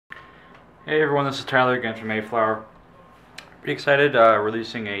Hey everyone, this is Tyler again from Mayflower. Pretty excited,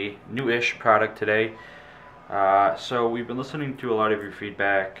 releasing a new-ish product today. So we've been listening to a lot of your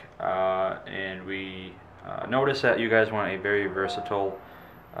feedback, and we noticed that you guys want a very versatile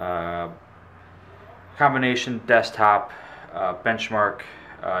combination desktop benchmark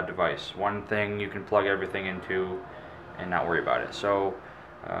device. One thing you can plug everything into and not worry about it. So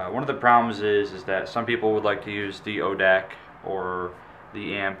one of the problems is that some people would like to use the ODAC or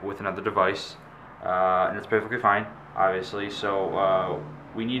the amp with another device, and it's perfectly fine, obviously. So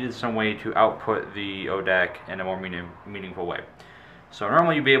we needed some way to output the ODAC in a more meaningful way. So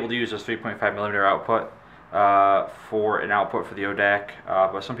normally you'd be able to use this 3.5mm output for an output for the ODAC,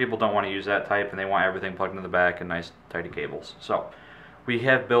 but some people don't want to use that type and they want everything plugged into the back and nice tidy cables. So we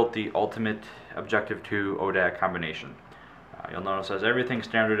have built the ultimate Objective2 ODAC combination. You'll notice as everything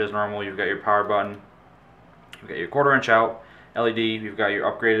standard as normal. You've got your power button, you've got your 1/4 inch out LED, you've got your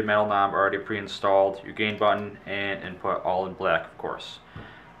upgraded metal knob already pre-installed, your gain button, and input all in black, of course.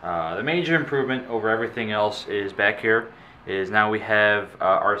 The major improvement over everything else is back here. Is now we have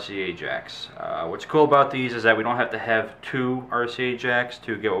RCA jacks. What's cool about these is that we don't have to have two RCA jacks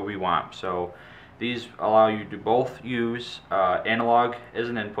to get what we want. So these allow you to both use analog as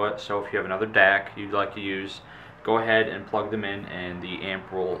an input. So if you have another DAC you'd like to use, go ahead and plug them in, and the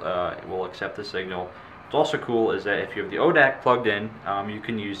amp will accept the signal. What's also cool is that if you have the ODAC plugged in, you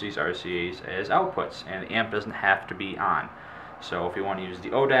can use these RCAs as outputs, and the amp doesn't have to be on. So if you want to use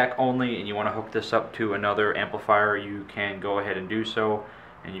the ODAC only and you want to hook this up to another amplifier, you can go ahead and do so,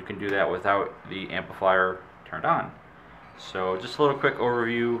 and you can do that without the amplifier turned on. So just a little quick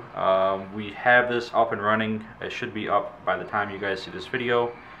overview. We have this up and running. It should be up by the time you guys see this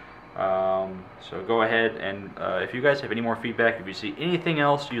video. So go ahead and if you guys have any more feedback, if you see anything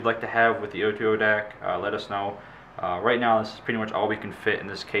else you'd like to have with the O2 ODAC, let us know. Right now this is pretty much all we can fit in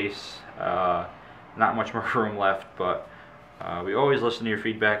this case. Not much more room left, but we always listen to your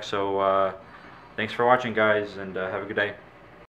feedback. So thanks for watching, guys, and have a good day.